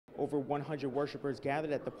Over 100 worshipers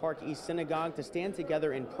gathered at the Park East Synagogue to stand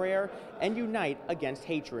together in prayer and unite against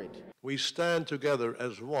hatred. We stand together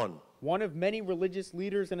as one. One of many religious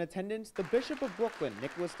leaders in attendance, the Bishop of Brooklyn,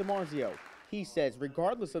 Nicholas DiMarzio. He says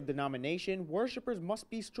regardless of denomination, worshipers must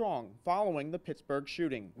be strong following the Pittsburgh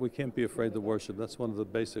shooting. We can't be afraid to worship. That's one of the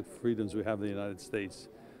basic freedoms we have in the United States.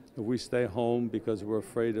 If we stay home because we're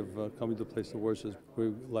afraid of coming to a place to worship,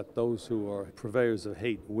 we let those who are purveyors of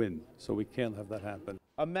hate win. So we can't have that happen.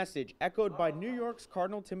 A message echoed by New York's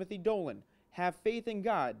Cardinal Timothy Dolan. Have faith in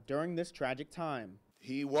God during this tragic time.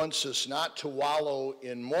 He wants us not to wallow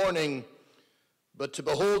in mourning, but to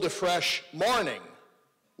behold a fresh morning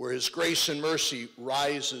where his grace and mercy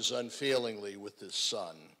rises unfailingly with the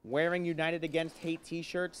sun. Wearing United Against Hate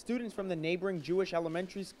t-shirts, students from the neighboring Jewish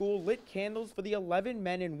elementary school lit candles for the 11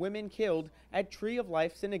 men and women killed at Tree of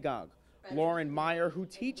Life Synagogue. Lauren Meyer, who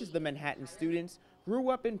teaches the Manhattan students, grew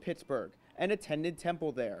up in Pittsburgh and attended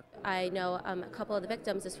temple there. I know a couple of the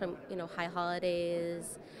victims is from, high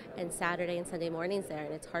holidays and Saturday and Sunday mornings there,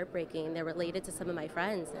 and it's heartbreaking. They're related to some of my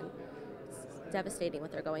friends, and it's devastating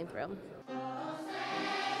what they're going through.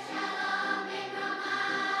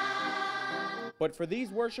 But for these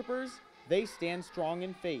worshipers, they stand strong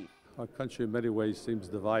in faith. Our country in many ways seems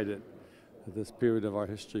divided at this period of our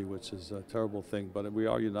history, which is a terrible thing, but we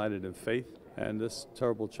are united in faith. And this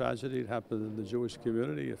terrible tragedy, it happened in the Jewish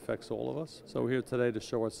community, affects all of us. So we're here today to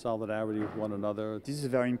show our solidarity with one another. This is a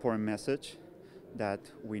very important message that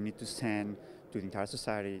we need to send to the entire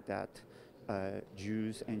society, that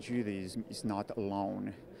Jews and Judaism is not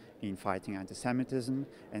alone in fighting anti-Semitism,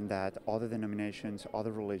 and that other denominations,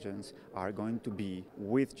 other religions are going to be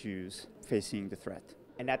with Jews facing the threat.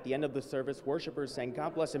 And at the end of the service, worshipers sang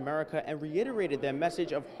God Bless America and reiterated their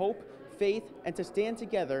message of hope, faith, and to stand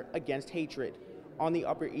together against hatred. On the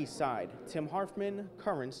Upper East Side, Tim Harfmann,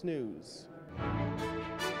 Currents News.